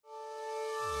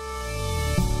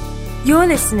You're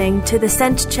listening to the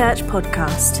Centre Church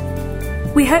podcast.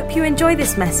 We hope you enjoy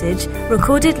this message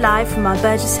recorded live from our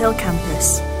Burgess Hill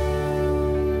campus.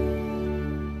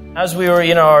 As we were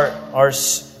in our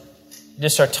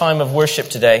time of worship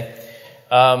today,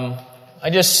 I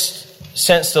just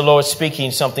sensed the Lord speaking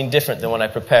something different than what I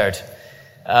prepared.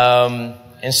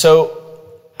 And so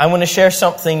I want to share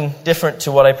something different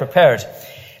to what I prepared.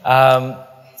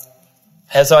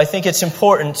 As I think it's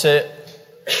important to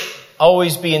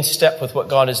always be in step with what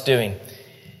God is doing.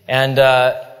 And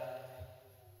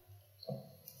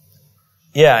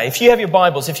if you have your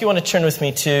Bibles, if you want to turn with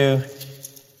me to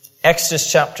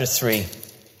Exodus chapter 3.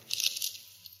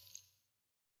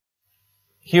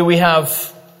 Here we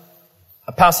have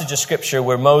a passage of Scripture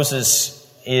where Moses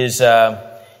is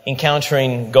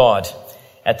encountering God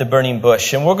at the burning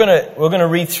bush. And we're going to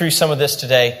read through some of this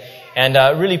today and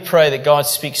really pray that God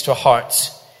speaks to our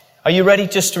hearts. Are you ready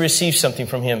just to receive something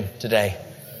from Him today?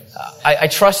 I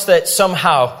trust that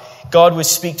somehow God would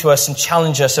speak to us and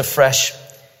challenge us afresh.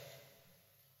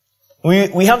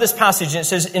 We have this passage, and it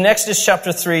says in Exodus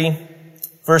chapter 3,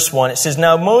 verse 1, it says,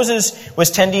 "Now Moses was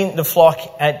tending the flock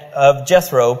of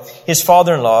Jethro, his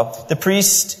father-in-law, the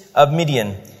priest of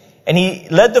Midian. And he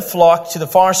led the flock to the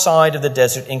far side of the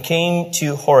desert and came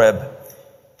to Horeb,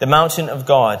 the mountain of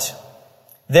God.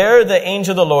 There the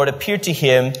angel of the Lord appeared to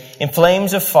him in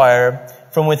flames of fire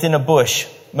from within a bush.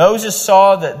 Moses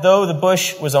saw that though the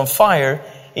bush was on fire,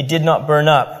 it did not burn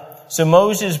up. So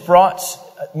Moses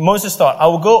thought, I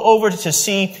will go over to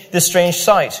see this strange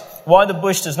sight, why the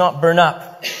bush does not burn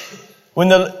up. When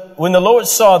the Lord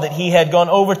saw that he had gone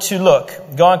over to look,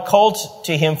 God called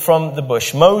to him from the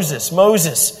bush, Moses,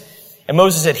 Moses. And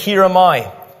Moses said, Here am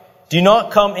I. Do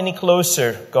not come any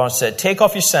closer, God said. Take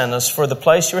off your sandals, for the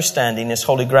place you are standing is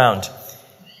holy ground.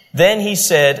 Then he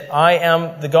said, I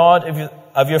am the God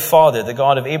of your father, the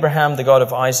God of Abraham, the God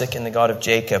of Isaac, and the God of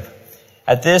Jacob.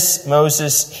 At this,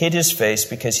 Moses hid his face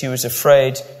because he was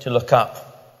afraid to look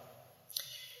up.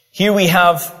 Here we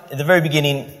have, at the very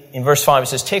beginning, in verse 5, it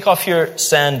says, Take off your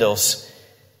sandals,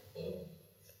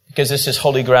 because this is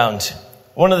holy ground.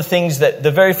 One of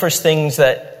the very first things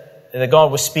that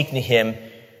God was speaking to him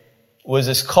was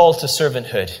this call to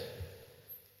servanthood.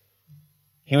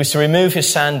 He was to remove his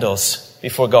sandals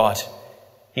before God.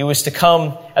 He was to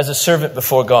come as a servant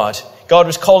before God. God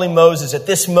was calling Moses at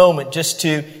this moment just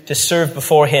to serve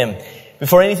before him.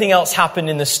 Before anything else happened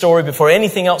in the story, before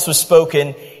anything else was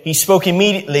spoken, he spoke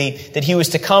immediately that he was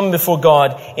to come before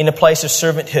God in a place of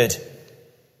servanthood.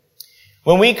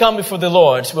 When we come before the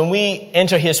Lord, when we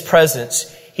enter His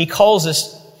presence, He calls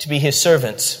us to be His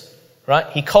servants, right?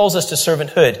 He calls us to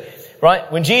servanthood,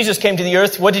 right? When Jesus came to the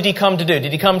earth, what did He come to do?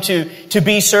 Did He come to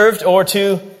be served or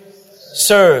to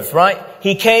serve, right?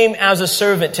 He came as a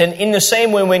servant. And in the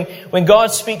same way, when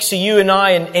God speaks to you and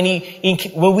I,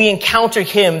 when we encounter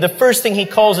Him, the first thing He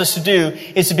calls us to do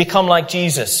is to become like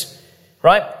Jesus,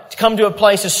 right? To come to a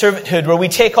place of servanthood where we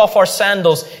take off our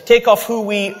sandals, take off who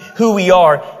we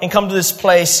are, and come to this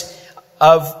place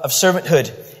of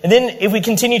servanthood. And then if we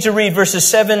continue to read verses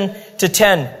 7 to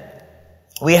 10,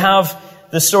 we have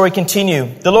the story continue.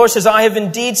 The Lord says, I have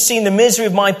indeed seen the misery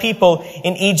of my people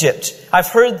in Egypt. I've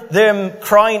heard them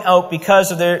crying out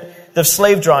because of the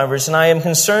slave drivers, and I am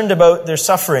concerned about their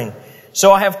suffering.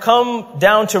 So I have come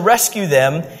down to rescue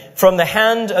them from the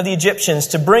hand of the Egyptians,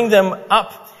 to bring them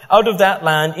up out of that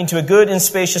land into a good and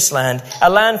spacious land, a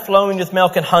land flowing with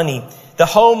milk and honey, the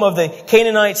home of the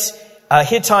Canaanites,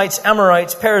 Hittites,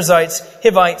 Amorites, Perizzites,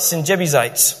 Hivites, and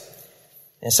Jebusites,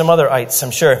 and some other ites,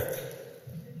 I'm sure.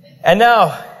 And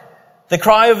now, the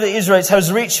cry of the Israelites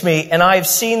has reached me, and I have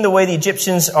seen the way the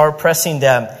Egyptians are oppressing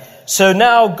them. So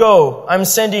now go, I'm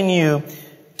sending you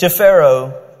to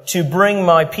Pharaoh to bring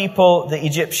my people, the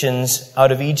Egyptians,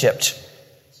 out of Egypt.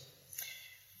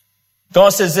 God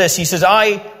says this, He says,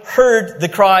 I heard the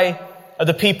cry of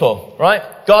the people, right?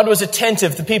 God was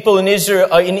attentive. The people in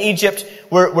Egypt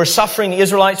were suffering. The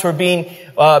Israelites were being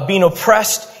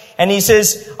oppressed. And He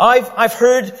says, I've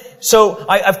heard, so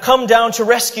I've come down to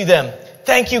rescue them.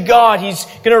 Thank you, God. He's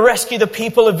going to rescue the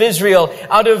people of Israel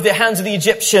out of the hands of the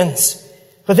Egyptians.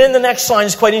 But then the next line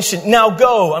is quite interesting. Now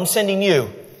go, I'm sending you.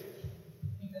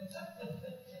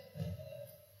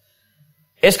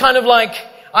 It's kind of like,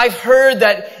 I've heard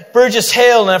that Burgess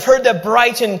Hill, and I've heard that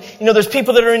Brighton, there's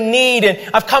people that are in need, and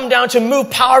I've come down to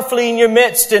move powerfully in your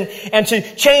midst and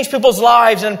to change people's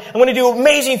lives, and I'm going to do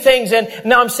amazing things, and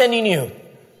now I'm sending you.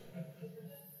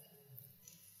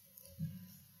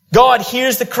 God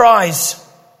hears the cries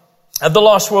of the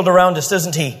lost world around us,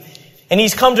 doesn't He? And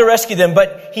He's come to rescue them,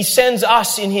 but He sends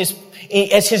us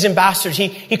as His ambassadors.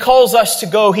 He calls us to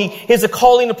go. He has a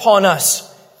calling upon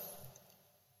us.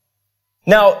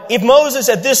 Now, if Moses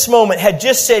at this moment had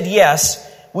just said yes,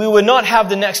 we would not have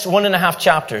the next 1.5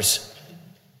 chapters.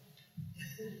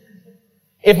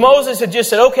 If Moses had just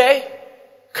said, okay,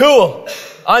 cool,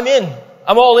 I'm in,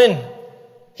 I'm all in.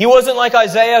 He wasn't like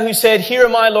Isaiah who said, here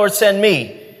am I, Lord, send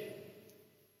me.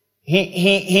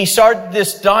 He started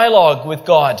this dialogue with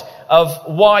God of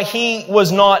why he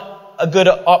was not a good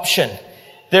option.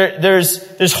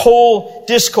 There's whole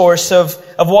discourse of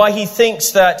why he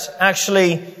thinks that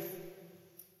actually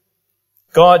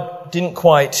God didn't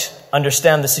quite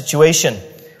understand the situation.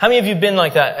 How many of you have been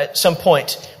like that at some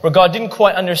point where God didn't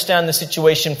quite understand the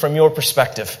situation from your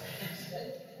perspective?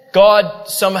 God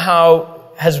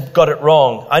somehow has got it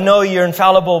wrong. I know you're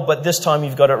infallible, but this time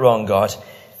you've got it wrong, God.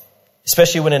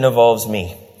 Especially when it involves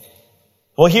me.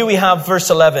 Well, here we have verse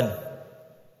 11.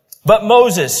 But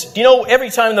Moses, do you know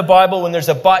every time in the Bible when there's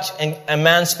a but and a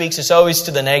man speaks, it's always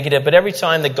to the negative, but every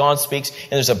time that God speaks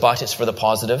and there's a but, it's for the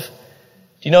positive. Do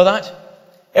you know that?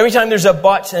 Every time there's a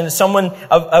but and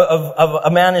a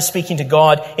man is speaking to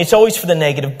God, it's always for the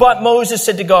negative. But Moses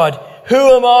said to God,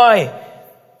 who am I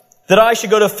that I should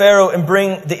go to Pharaoh and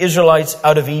bring the Israelites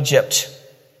out of Egypt?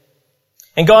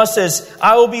 And God says,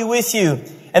 I will be with you,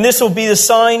 and this will be the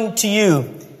sign to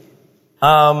you.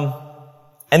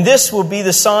 And this will be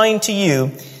the sign to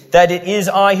you that it is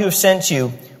I who have sent you.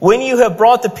 When you have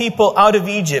brought the people out of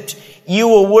Egypt, you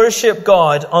will worship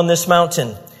God on this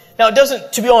mountain. Now,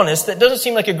 to be honest, that doesn't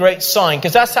seem like a great sign,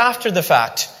 because that's after the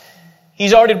fact.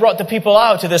 He's already brought the people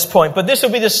out to this point. But this will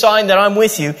be the sign that I'm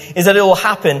with you, is that it will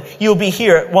happen. You'll be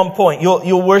here at one point.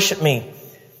 You'll worship me.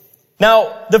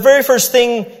 Now, the very first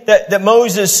thing that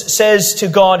Moses says to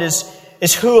God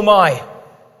is who am I?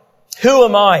 Who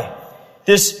am I?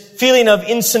 This feeling of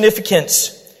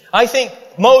insignificance. I think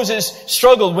Moses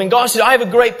struggled when God said, I have a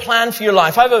great plan for your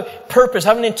life. I have a purpose. I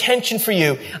have an intention for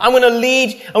you. I'm going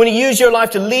to use your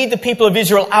life to lead the people of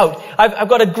Israel out. I've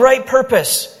got a great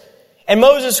purpose. And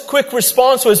Moses' quick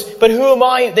response was, but who am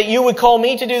I that you would call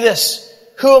me to do this?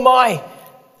 Who am I?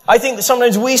 I think that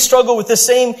sometimes we struggle with the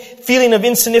same feeling of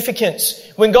insignificance.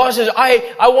 When God says,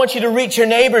 I want you to reach your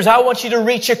neighbors. I want you to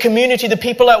reach your community, the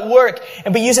people at work.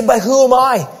 But you say, but who am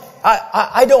I?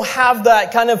 I don't have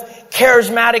that kind of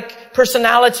charismatic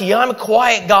personality. I'm a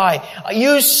quiet guy.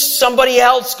 Use somebody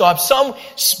else, God.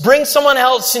 Bring someone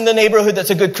else in the neighborhood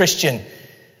that's a good Christian.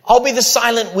 I'll be the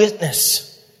silent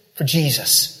witness for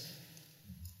Jesus.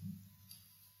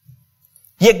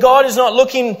 Yet God is not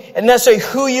looking at necessarily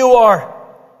who you are,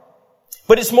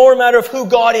 but it's more a matter of who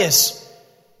God is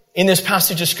in this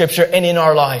passage of Scripture and in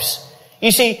our lives.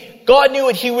 You see, God knew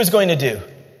what He was going to do.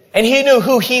 And He knew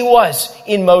who He was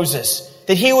in Moses.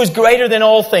 That He was greater than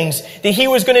all things. That He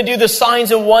was going to do the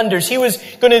signs and wonders. He was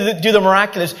going to do the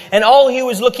miraculous. And all He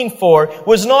was looking for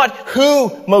was not who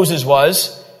Moses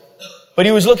was, but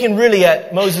He was looking really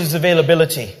at Moses'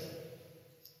 availability.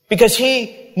 Because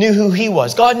He knew who He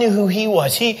was. God knew who He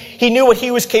was. He knew what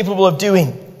He was capable of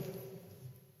doing.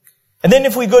 And then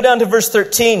if we go down to verse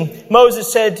 13,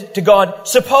 Moses said to God,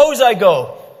 suppose I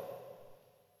go.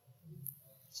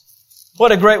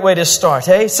 What a great way to start,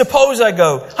 eh? Suppose I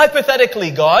go.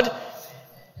 Hypothetically, God,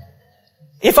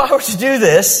 if I were to do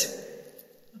this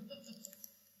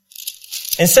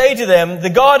and say to them, the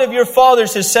God of your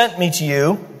fathers has sent me to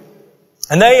you,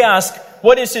 and they ask,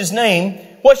 what is His name?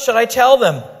 What should I tell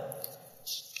them?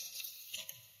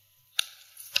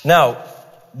 Now,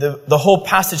 the whole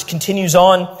passage continues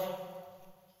on.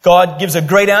 God gives a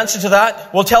great answer to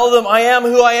that. We'll tell them, I am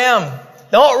who I am.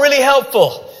 Not really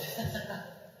helpful.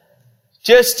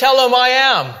 Just tell them I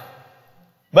am.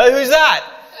 But who's that?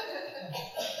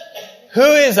 Who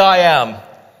is I am?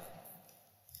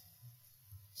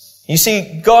 You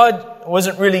see, God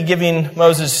wasn't really giving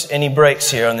Moses any breaks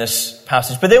here on this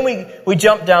passage. But then we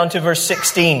jump down to verse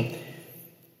 16.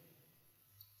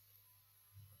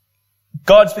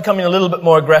 God's becoming a little bit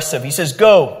more aggressive. He says,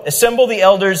 go, assemble the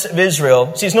elders of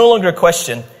Israel. See, it's no longer a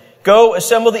question. Go,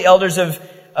 assemble the elders of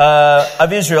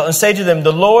Israel and say to them,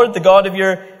 the Lord, the God of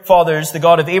your fathers, the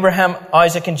God of Abraham,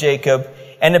 Isaac, and Jacob,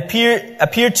 and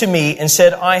appeared to me and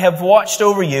said, I have watched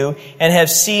over you and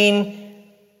have seen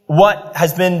what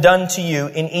has been done to you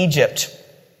in Egypt.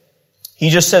 He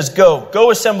just says,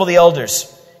 go assemble the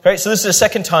elders. Right? So this is the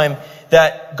second time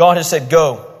that God has said,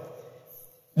 go.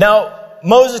 Now,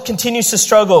 Moses continues to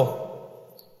struggle.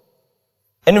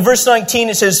 And in verse 19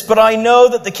 it says, but I know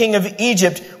that the king of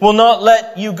Egypt will not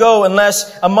let you go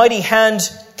unless a mighty hand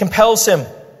compels him.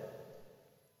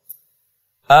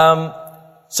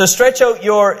 So stretch out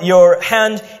your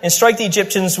hand and strike the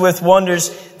Egyptians with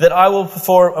wonders that I will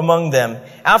perform among them.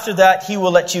 After that, he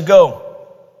will let you go.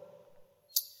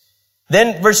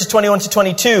 Then verses 21 to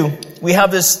 22, we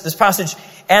have this passage,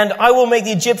 and I will make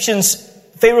the Egyptians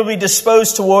favorably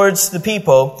disposed towards the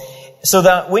people, so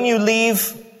that when you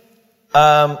leave,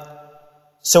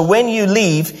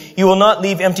 you will not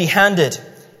leave empty-handed.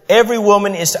 Every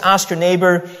woman is to ask her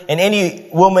neighbor and any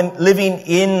woman living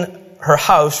in her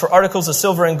house for articles of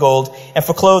silver and gold and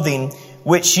for clothing,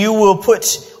 which you will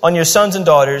put on your sons and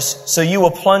daughters, so you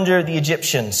will plunder the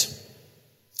Egyptians.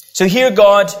 So here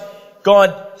God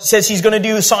says he's going to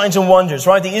do signs and wonders,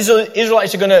 right? The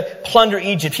Israelites are going to plunder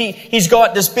Egypt. He's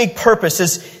got this big purpose,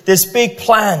 this big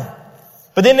plan.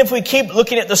 But then if we keep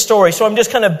looking at the story, so I'm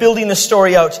just kind of building the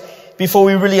story out before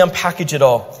we really unpackage it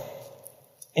all.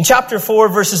 In chapter 4,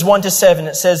 verses 1 to 7,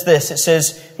 it says this. It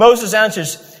says, Moses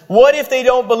answers, what if they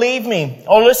don't believe me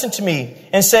or listen to me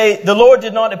and say, the Lord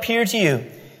did not appear to you?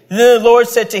 Then the Lord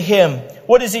said to him,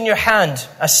 what is in your hand?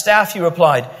 A staff, he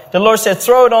replied. The Lord said,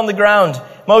 throw it on the ground.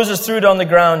 Moses threw it on the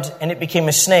ground and it became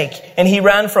a snake, and he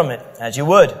ran from it, as you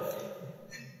would.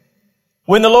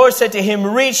 When the Lord said to him,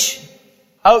 reach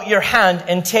out your hand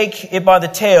and take it by the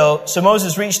tail. So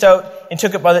Moses reached out and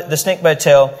took it by the snake by the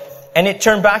tail, and it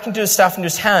turned back into his staff into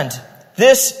his hand.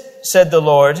 This, said the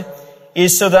Lord,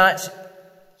 is so that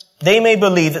they may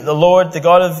believe that the Lord, the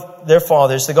God of their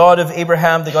fathers, the God of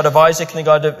Abraham, the God of Isaac, and the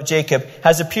God of Jacob,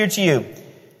 has appeared to you.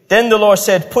 Then the Lord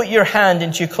said, put your hand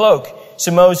into your cloak.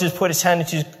 So Moses put his hand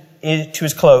into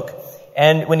his cloak,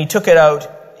 and when he took it out,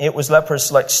 it was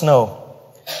leprous like snow.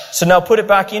 So now put it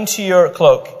back into your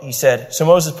cloak, he said. So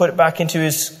Moses put it back into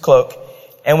his cloak,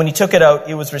 and when he took it out,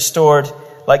 it was restored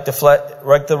like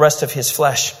the rest of his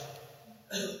flesh.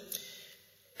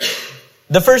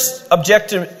 The first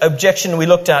objection we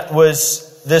looked at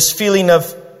was this feeling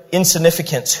of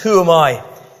insignificance. Who am I?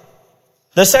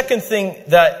 The second thing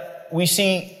that we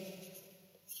see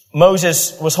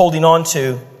Moses was holding on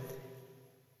to,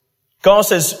 God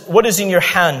says, what is in your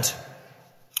hand?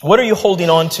 What are you holding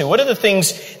on to? What are the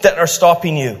things that are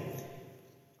stopping you?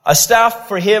 A staff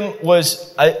for him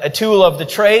was a tool of the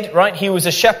trade, right? He was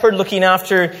a shepherd looking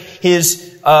after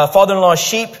his father-in-law's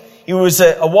sheep. He was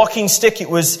a walking stick. He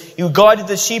guided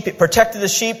the sheep. It protected the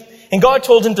sheep. And God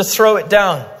told him to throw it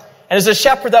down. And as a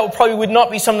shepherd, that would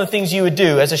not be some of the things you would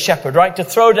do as a shepherd, right? To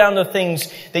throw down the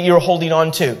things that you're holding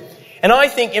on to. And I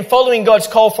think in following God's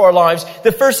call for our lives,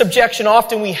 the first objection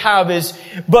often we have is,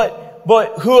 but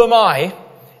who am I?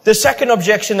 The second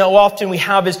objection that often we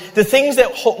have is the things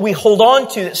that we hold on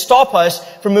to that stop us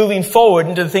from moving forward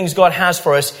into the things God has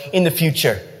for us in the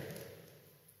future.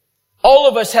 All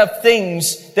of us have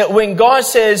things that when God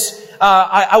says,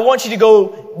 I want you to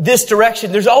go this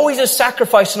direction, there's always a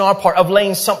sacrifice on our part of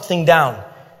laying something down.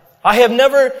 I have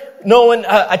never known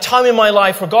a time in my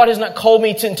life where God has not called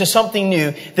me into something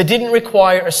new that didn't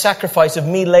require a sacrifice of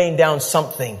me laying down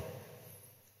something.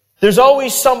 There's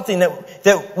always something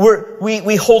that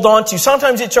we hold on to.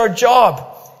 Sometimes it's our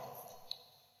job,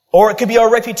 or it could be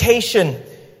our reputation,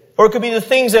 or it could be the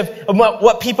things of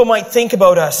what people might think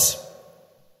about us.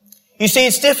 You see,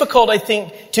 it's difficult, I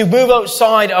think, to move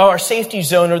outside our safety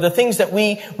zone or the things that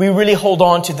we really hold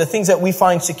on to, the things that we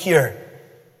find secure.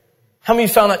 How many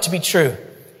found that to be true?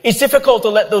 It's difficult to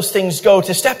let those things go,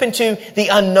 to step into the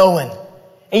unknown.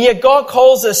 And yet God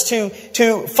calls us to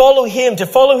follow Him, to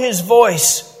follow His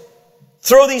voice.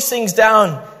 Throw these things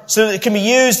down so that it can be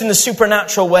used in the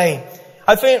supernatural way.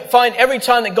 I find every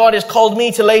time that God has called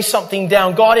me to lay something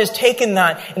down, God has taken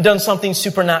that and done something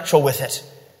supernatural with it.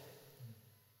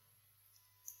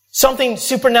 Something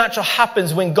supernatural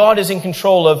happens when God is in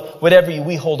control of whatever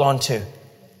we hold on to.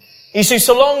 You see,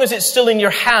 so long as it's still in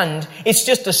your hand, it's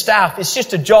just a staff, it's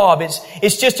just a job,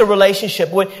 it's just a relationship.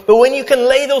 But when you can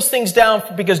lay those things down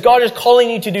because God is calling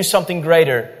you to do something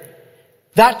greater,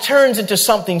 that turns into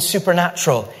something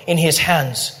supernatural in His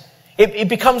hands. It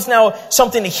becomes now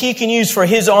something that He can use for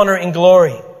His honor and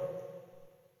glory.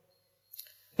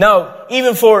 Now,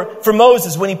 even for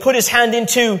Moses, when he put his hand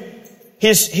into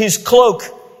his cloak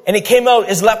and it came out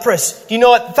as leprous, do you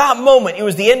know at that moment it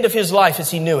was the end of his life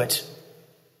as he knew it.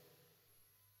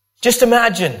 Just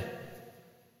imagine.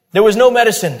 There was no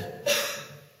medicine.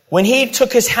 When he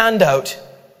took his hand out,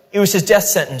 it was his death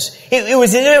sentence. It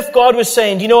was as if God was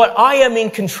saying, do you know what? I am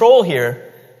in control here.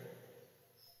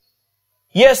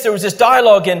 Yes, there was this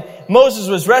dialogue and Moses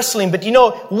was wrestling, but you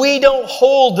know, we don't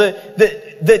hold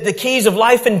the keys of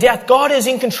life and death. God is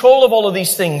in control of all of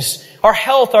these things. Our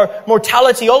health, our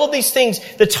mortality, all of these things,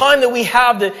 the time that we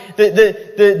have,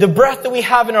 the breath that we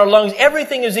have in our lungs,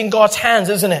 everything is in God's hands,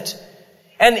 isn't it?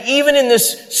 And even in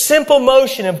this simple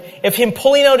motion of him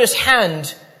pulling out his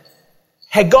hand,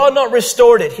 had God not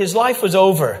restored it, his life was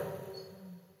over.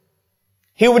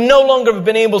 He would no longer have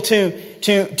been able to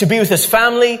be with his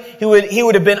family. He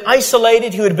would have been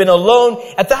isolated. He would have been alone.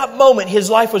 At that moment, his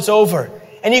life was over.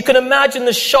 And you can imagine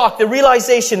the shock, the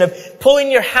realization of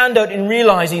pulling your hand out and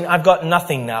realizing, I've got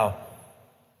nothing now.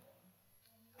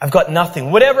 I've got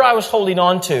nothing. Whatever I was holding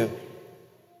on to,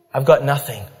 I've got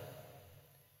nothing.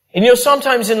 And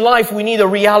sometimes in life we need a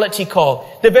reality call.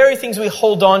 The very things we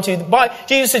hold on to.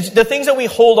 Jesus said, the things that we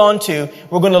hold on to,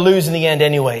 we're going to lose in the end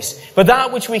anyways. But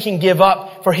that which we can give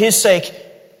up for His sake,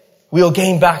 we'll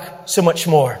gain back so much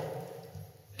more.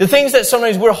 The things that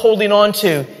sometimes we're holding on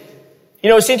to,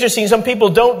 it's interesting. Some people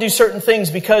don't do certain things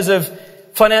because of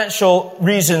financial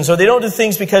reasons, or they don't do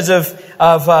things because of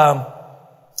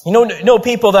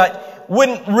people that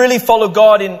wouldn't really follow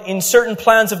God in certain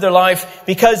plans of their life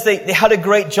because they had a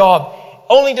great job,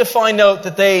 only to find out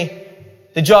that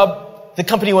the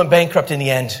company went bankrupt in the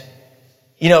end.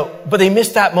 But they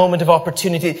missed that moment of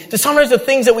opportunity. Sometimes the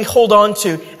things that we hold on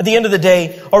to at the end of the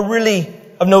day are really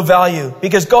of no value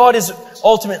because God is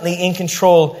ultimately in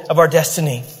control of our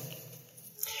destiny.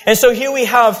 And so here we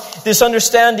have this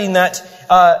understanding that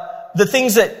the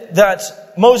things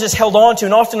that Moses held on to,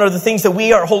 and often are the things that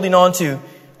we are holding on to,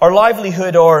 our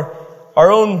livelihood or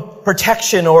our own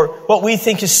protection or what we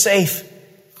think is safe.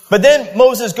 But then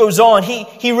Moses goes on.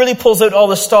 He really pulls out all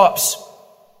the stops.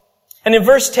 And in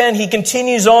verse 10, he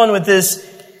continues on with his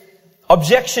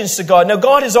objections to God. Now,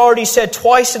 God has already said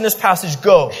twice in this passage,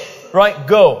 go, right?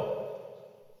 Go.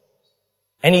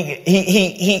 And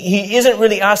he isn't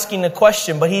really asking a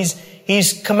question, but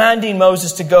he's commanding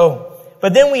Moses to go.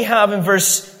 But then we have in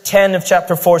verse 10 of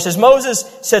chapter 4, it says, Moses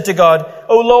said to God,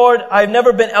 O Lord, I've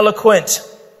never been eloquent,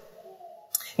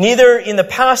 neither in the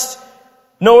past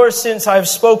nor since I have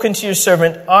spoken to your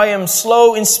servant. I am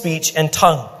slow in speech and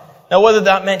tongue. Now, whether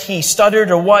that meant he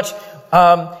stuttered or what,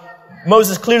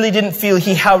 Moses clearly didn't feel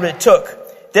he had what it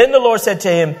took. Then the Lord said to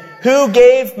him, who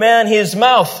gave man his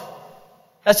mouth?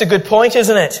 That's a good point,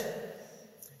 isn't it?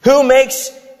 Who makes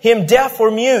him deaf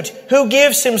or mute? Who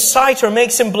gives him sight or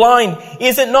makes him blind?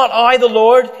 Is it not I, the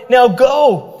Lord? Now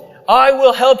go. I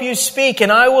will help you speak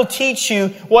and I will teach you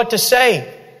what to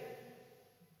say.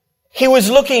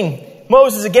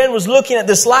 Moses again was looking at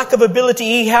this lack of ability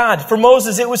he had. For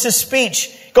Moses, it was his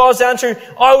speech. God's answer,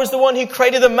 I was the one who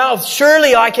created the mouth.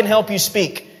 Surely I can help you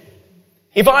speak.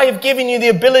 If I have given you the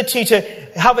ability to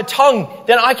have a tongue,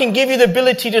 then I can give you the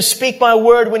ability to speak my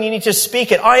word when you need to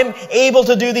speak it. I am able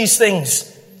to do these things.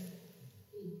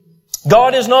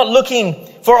 God is not looking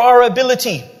for our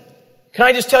ability. Can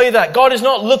I just tell you that? God is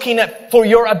not looking for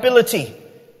your ability.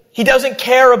 He doesn't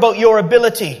care about your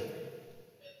ability.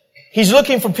 He's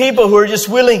looking for people who are just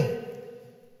willing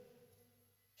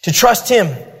to trust Him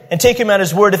and take Him at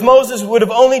His word. If Moses would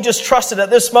have only just trusted at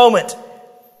this moment.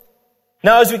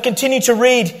 Now as we continue to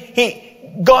read,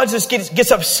 God just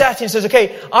gets upset and says,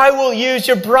 okay, I will use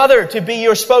your brother to be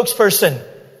your spokesperson,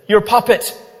 your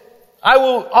puppet. I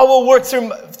will work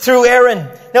through Aaron.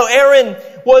 Now Aaron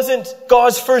wasn't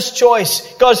God's first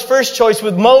choice. God's first choice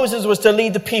with Moses was to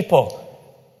lead the people.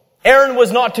 Aaron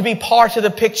was not to be part of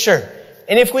the picture.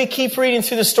 And if we keep reading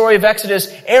through the story of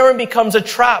Exodus, Aaron becomes a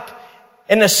trap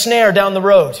and a snare down the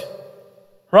road.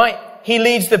 Right? He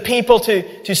leads the people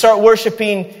to start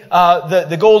worshiping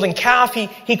the golden calf.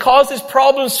 He causes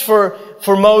problems for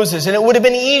Moses. And it would have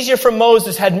been easier for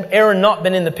Moses had Aaron not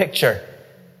been in the picture.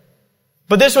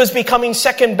 But this was becoming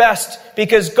second best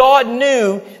because God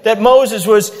knew that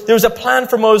there was a plan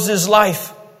for Moses'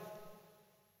 life.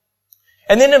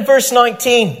 And then in verse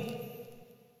 19,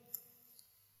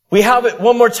 we have it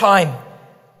one more time.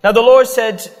 Now the Lord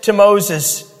said to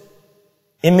Moses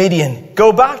in Midian,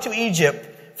 go back to Egypt,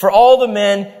 for all the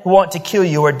men who want to kill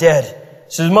you are dead.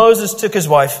 So Moses took his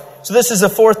wife. So this is the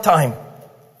fourth time.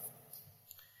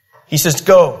 He says,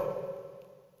 go.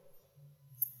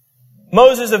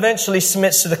 Moses eventually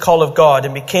submits to the call of God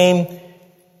and became,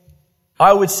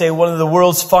 I would say, one of the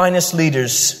world's finest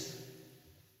leaders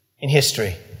in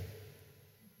history.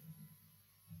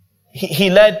 He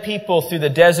led people through the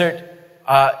desert.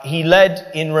 He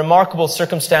led in remarkable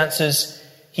circumstances.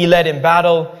 He led in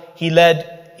battle. He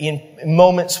led in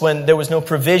moments when there was no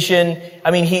provision.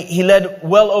 I mean, he led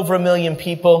well over 1 million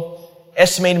people,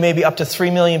 estimated maybe up to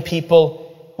 3 million people,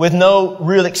 with no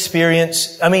real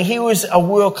experience. I mean, he was a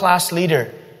world-class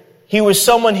leader. He was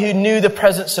someone who knew the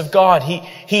presence of God.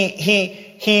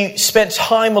 He spent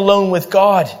time alone with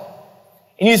God.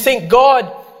 And you think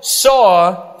God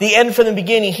saw the end from the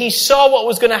beginning. He saw what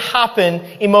was going to happen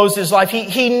in Moses' life.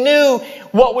 He knew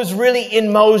what was really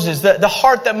in Moses, the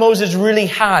heart that Moses really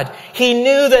had. He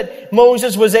knew that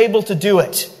Moses was able to do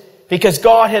it because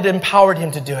God had empowered him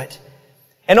to do it.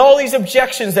 And all these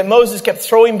objections that Moses kept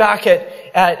throwing back at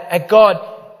at God,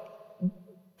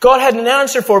 God had an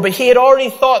answer for, but he had already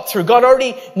thought through. God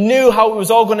already knew how it was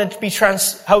all going to be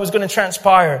how it was going to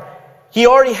transpire. He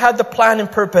already had the plan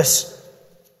and purpose.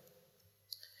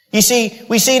 You see,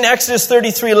 we see in Exodus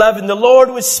 33:11, the Lord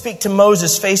would speak to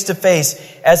Moses face to face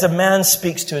as a man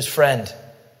speaks to his friend.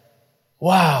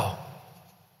 Wow.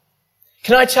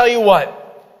 Can I tell you what?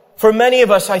 For many of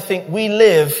us, I think we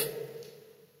live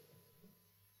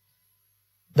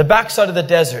the backside of the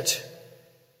desert,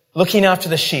 looking after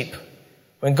the sheep,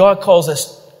 when God calls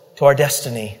us to our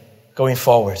destiny going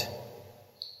forward.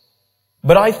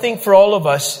 But I think for all of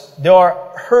us, there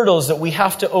are hurdles that we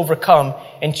have to overcome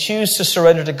and choose to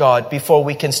surrender to God before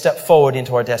we can step forward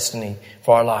into our destiny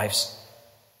for our lives.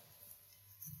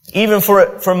 Even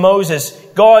for Moses,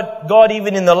 God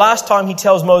even in the last time he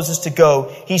tells Moses to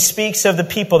go, he speaks of the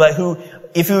people that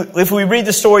if we read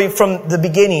the story from the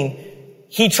beginning,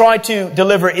 he tried to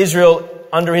deliver Israel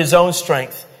under his own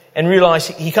strength and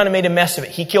realized he kind of made a mess of it.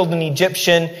 He killed an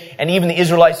Egyptian, and even the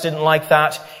Israelites didn't like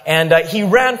that. And he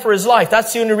ran for his life.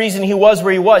 That's the only reason he was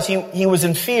where he was. He was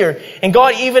in fear. And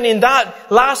God, even in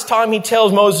that last time he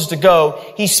tells Moses to go,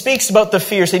 he speaks about the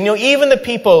fear, saying, even the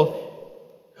people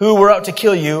who were out to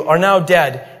kill you are now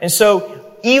dead. And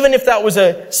so, even if that was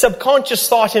a subconscious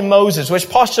thought in Moses, which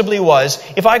possibly was,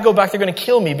 if I go back, they're going to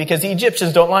kill me because the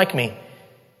Egyptians don't like me.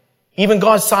 Even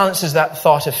God silences that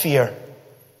thought of fear.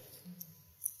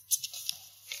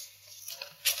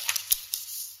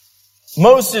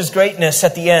 Moses' greatness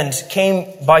at the end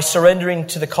came by surrendering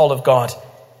to the call of God.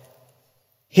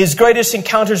 His greatest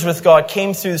encounters with God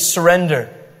came through surrender.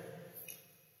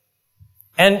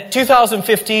 And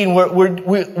 2015,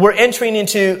 we're entering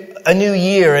into a new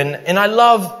year, and I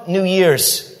love New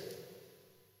Year's.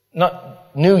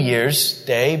 Not New Year's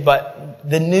Day, but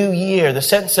the new year, the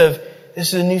sense of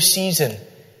this is a new season.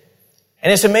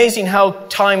 And it's amazing how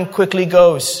time quickly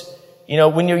goes.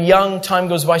 When you're young, time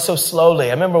goes by so slowly.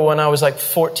 I remember when I was like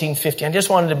 14, 15, I just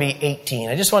wanted to be 18.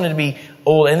 I just wanted to be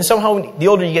old. And somehow the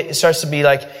older you get, it starts to be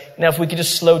like, if we could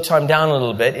just slow time down a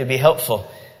little bit, it'd be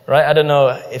helpful. Right? I don't know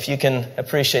if you can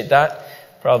appreciate that.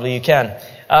 Probably you can.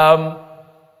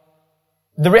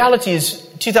 The reality is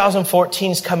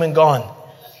 2014's come and gone.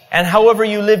 And however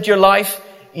you lived your life,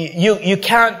 you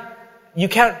can't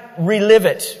relive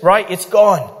it, right? It's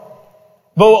gone.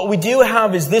 But what we do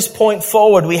have is this point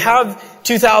forward. We have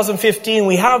 2015.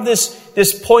 We have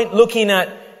this point looking at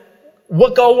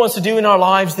what God wants to do in our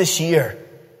lives this year.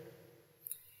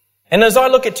 And as I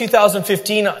look at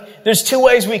 2015, there's two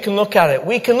ways we can look at it.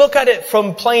 We can look at it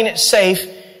from playing it safe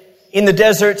in the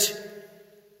desert,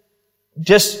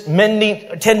 just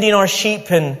tending our sheep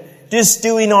and just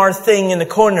doing our thing in the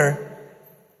corner.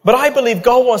 But I believe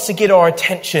God wants to get our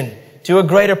attention to a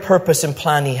greater purpose and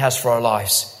plan He has for our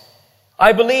lives.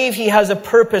 I believe He has a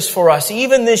purpose for us,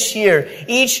 even this year.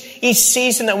 Each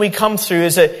season that we come through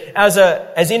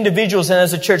as individuals and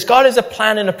as a church, God has a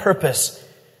plan and a purpose.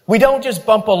 We don't just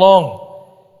bump along,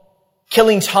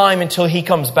 killing time until He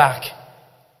comes back.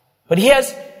 But He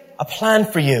has a plan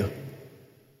for you.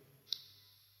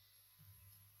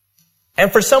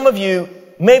 And for some of you,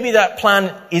 maybe that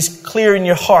plan is clear in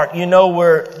your heart. You know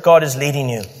where God is leading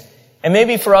you. And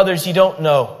maybe for others, you don't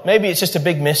know. Maybe it's just a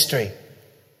big mystery.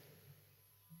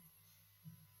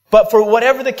 But for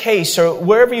whatever the case, or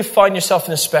wherever you find yourself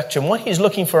in the spectrum, what He's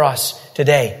looking for us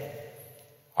today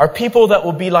are people that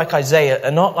will be like Isaiah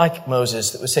and not like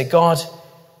Moses, that would say, God,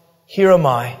 here am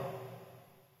I.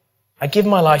 I give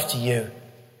my life to you.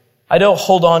 I don't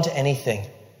hold on to anything.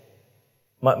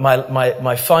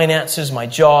 My finances, my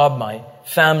job, my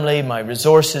family, my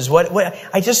resources,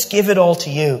 I just give it all to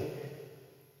you.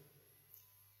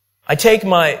 I take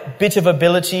my bit of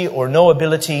ability or no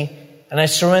ability and I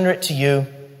surrender it to you.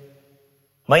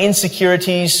 My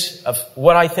insecurities of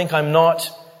what I think I'm not,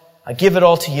 I give it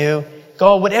all to you.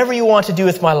 God, whatever you want to do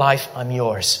with my life, I'm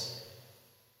yours.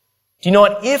 Do you know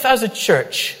what? If as a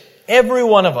church, every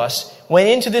one of us went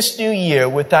into this new year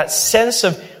with that sense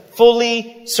of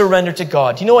fully surrender to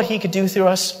God, do you know what He could do through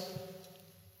us?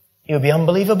 It would be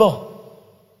unbelievable.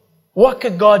 What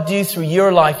could God do through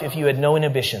your life if you had no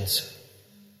inhibitions?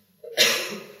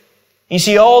 You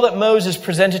see, all that Moses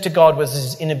presented to God was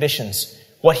his inhibitions.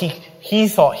 What he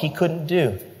thought he couldn't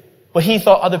do. What he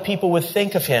thought other people would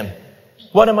think of him.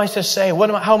 What am I to say?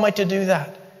 How am I to do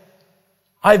that?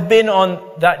 I've been on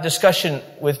that discussion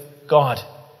with God.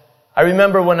 I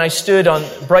remember when I stood on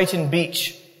Brighton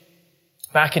Beach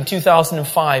back in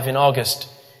 2005 in August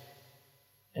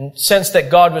and sensed that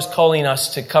God was calling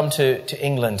us to come to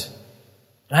England.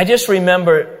 And I just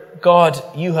remember, God,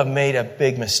 you have made a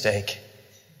big mistake.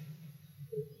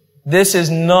 This is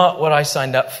not what I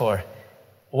signed up for.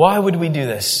 Why would we do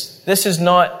this? This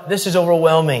is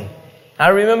overwhelming. I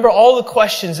remember all the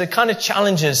questions, the kind of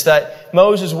challenges that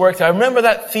Moses worked through. I remember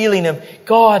that feeling of,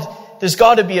 God, there's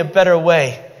got to be a better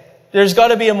way. There's got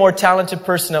to be a more talented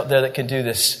person out there that can do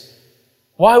this.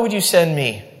 Why would you send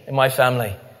me and my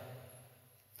family?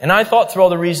 And I thought through all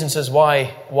the reasons as why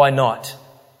not.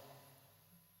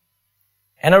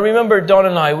 And I remember Don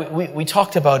and I, we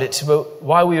talked about it, about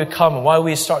why we would come and why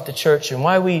we would start the church and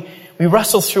why we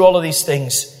wrestled through all of these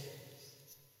things.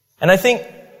 And I think,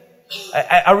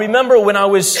 I remember when I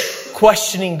was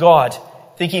questioning God,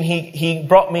 thinking He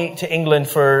brought me to England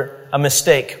for a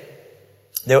mistake.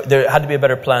 There had to be a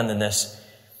better plan than this.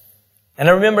 And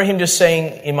I remember Him just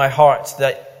saying in my heart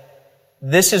that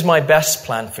this is my best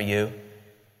plan for you.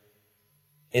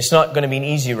 It's not going to be an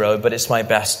easy road, but it's my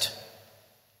best.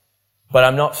 But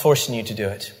I'm not forcing you to do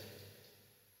it.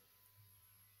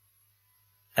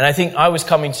 And I think I was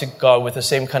coming to God with the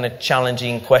same kind of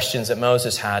challenging questions that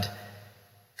Moses had.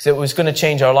 Because it was going to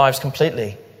change our lives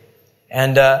completely.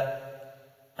 And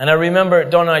I remember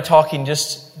Don and I talking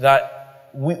just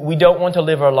that we don't want to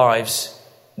live our lives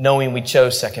knowing we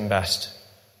chose second best.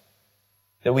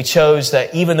 That we chose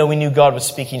that even though we knew God was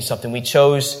speaking something, we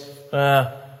chose,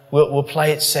 we'll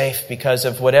play it safe because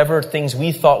of whatever things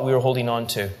we thought we were holding on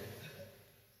to.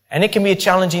 And it can be a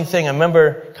challenging thing. I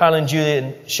remember Kyle and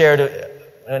Julian shared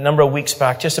a number of weeks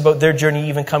back just about their journey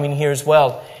even coming here as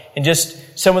well. And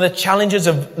just some of the challenges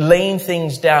of laying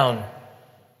things down.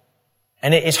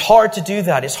 And it's hard to do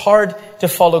that. It's hard to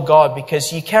follow God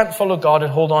because you can't follow God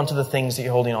and hold on to the things that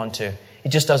you're holding on to. It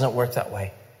just doesn't work that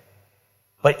way.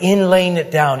 But in laying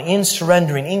it down, in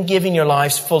surrendering, in giving your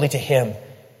lives fully to Him,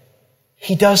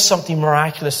 He does something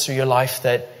miraculous through your life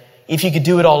that if you could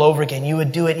do it all over again, you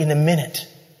would do it in a minute.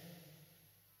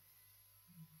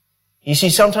 You see,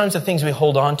 sometimes the things we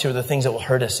hold on to are the things that will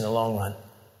hurt us in the long run.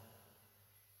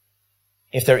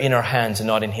 If they're in our hands and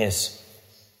not in His.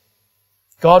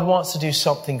 God wants to do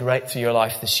something great through your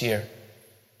life this year.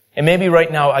 And maybe right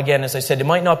now, again, as I said, it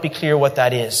might not be clear what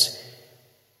that is.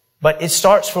 But it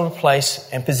starts from a place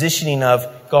and positioning of,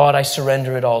 God, I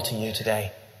surrender it all to you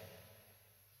today.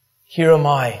 Here am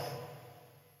I.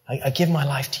 I give my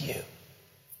life to you.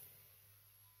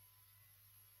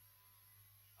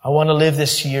 I want to live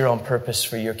this year on purpose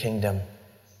for your kingdom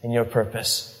and your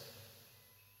purpose.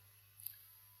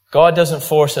 God doesn't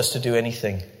force us to do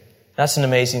anything. That's an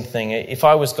amazing thing. If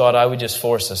I was God, I would just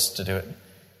force us to do it.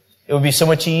 It would be so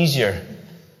much easier.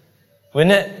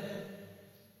 Wouldn't it?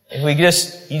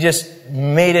 If you just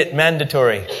made it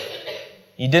mandatory.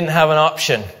 You didn't have an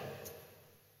option.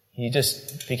 You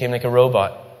just became like a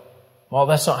robot. Well,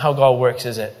 that's not how God works,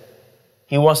 is it?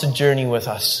 He wants to journey with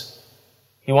us.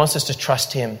 He wants us to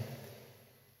trust Him.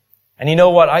 And you know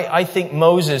what? I think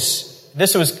Moses,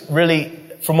 this was really,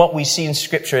 from what we see in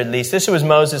Scripture at least, this was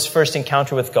Moses' first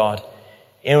encounter with God.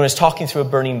 And he was talking through a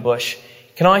burning bush.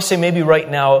 Can I say maybe right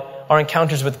now, our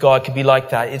encounters with God could be like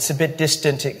that. It's a bit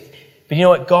distant. But you know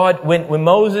what? God, when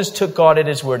Moses took God at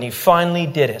His word and he finally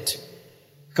did it,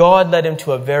 God led him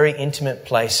to a very intimate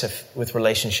place with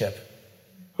relationship,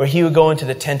 where he would go into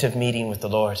the tent of meeting with the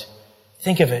Lord.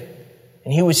 Think of it.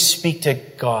 And he would speak to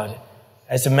God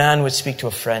as a man would speak to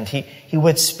a friend. He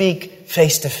would speak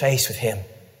face to face with Him.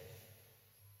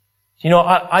 You know,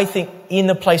 I think in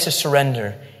the place of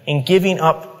surrender, in giving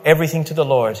up everything to the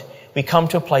Lord, we come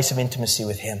to a place of intimacy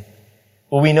with Him,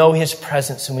 where we know His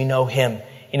presence and we know Him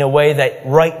in a way that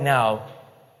right now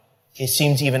it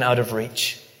seems even out of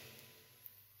reach.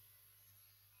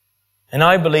 And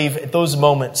I believe at those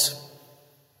moments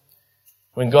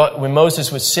when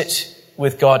Moses would sit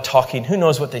with God talking, who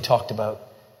knows what they talked about?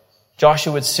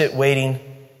 Joshua would sit waiting,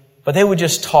 but they would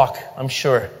just talk, I'm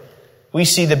sure. We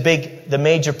see the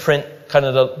major print, kind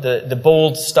of the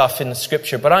bold stuff in the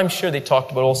Scripture, but I'm sure they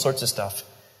talked about all sorts of stuff.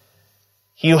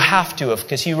 You have to have,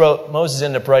 because Moses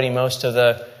ended up writing most of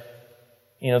the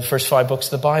first 5 books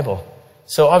of the Bible.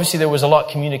 So obviously there was a lot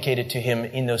communicated to him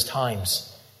in those times.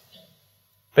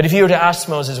 But if you were to ask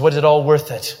Moses, was it all worth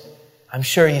it? I'm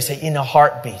sure he'd say, in a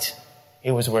heartbeat,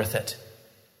 it was worth it.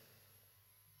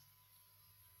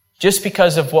 Just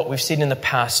because of what we've seen in the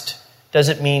past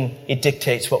doesn't mean it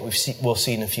dictates what we'll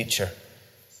see in the future.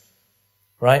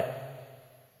 Right?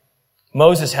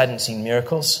 Moses hadn't seen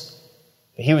miracles,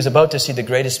 but he was about to see the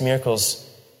greatest miracles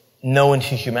known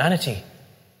to humanity.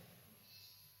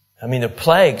 I mean, the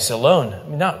plagues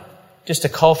alone, not just a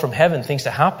call from heaven, things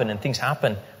to happen, and things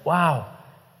happen. Wow.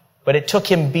 But it took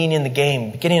him being in the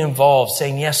game, getting involved,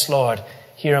 saying, yes, Lord,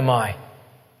 here am I.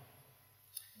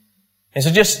 And so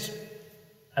just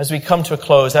as we come to a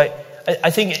close, I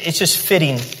think it's just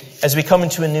fitting as we come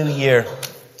into a new year.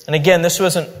 And And again, this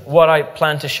wasn't what I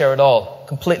planned to share at all.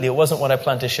 Completely, it wasn't what I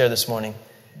planned to share this morning.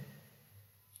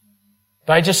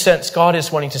 But I just sense God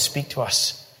is wanting to speak to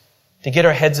us, to get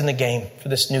our heads in the game for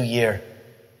this new year.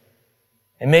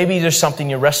 And maybe there's something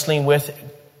you're wrestling with.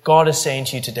 God is saying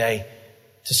to you today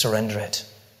to surrender it,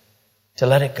 to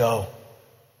let it go,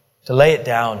 to lay it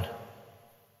down,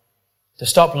 to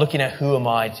stop looking at who am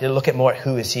I, to look at more at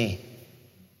who is He.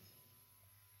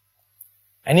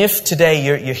 And if today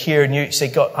you're here and you say,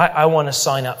 God, I want to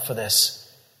sign up for this,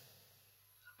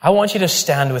 I want you to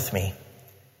stand with me.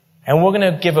 And we're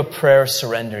going to give a prayer of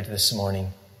surrender this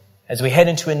morning as we head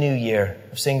into a new year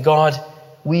of saying, God,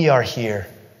 we are here.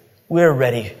 We're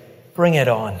ready. Bring it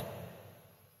on.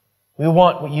 We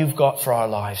want what you've got for our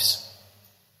lives.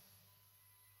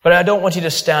 But I don't want you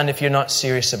to stand if you're not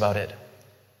serious about it.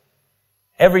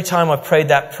 Every time I've prayed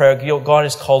that prayer, God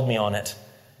has called me on it.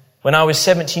 When I was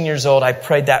 17 years old, I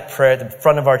prayed that prayer at the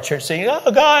front of our church saying,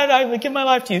 oh God, I give my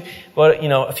life to you. But,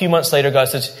 a few months later, God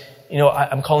says,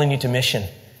 I'm calling you to mission.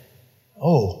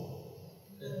 Oh.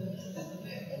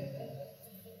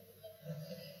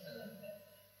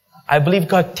 I believe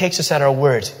God takes us at our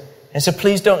word. And so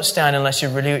please don't stand unless you're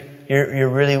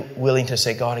really willing to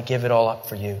say, God, I give it all up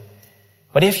for you.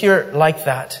 But if you're like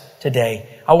that today,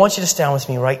 I want you to stand with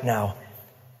me right now.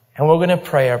 And we're going to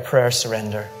pray our prayer of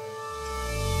surrender.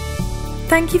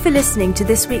 Thank you for listening to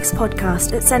this week's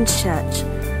podcast at Centre Church.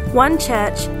 One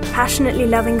church, passionately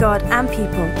loving God and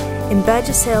people in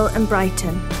Burgess Hill and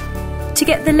Brighton. To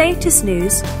get the latest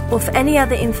news or for any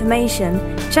other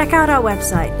information, check out our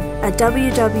website at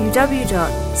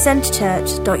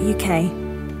www.centrechurch.uk.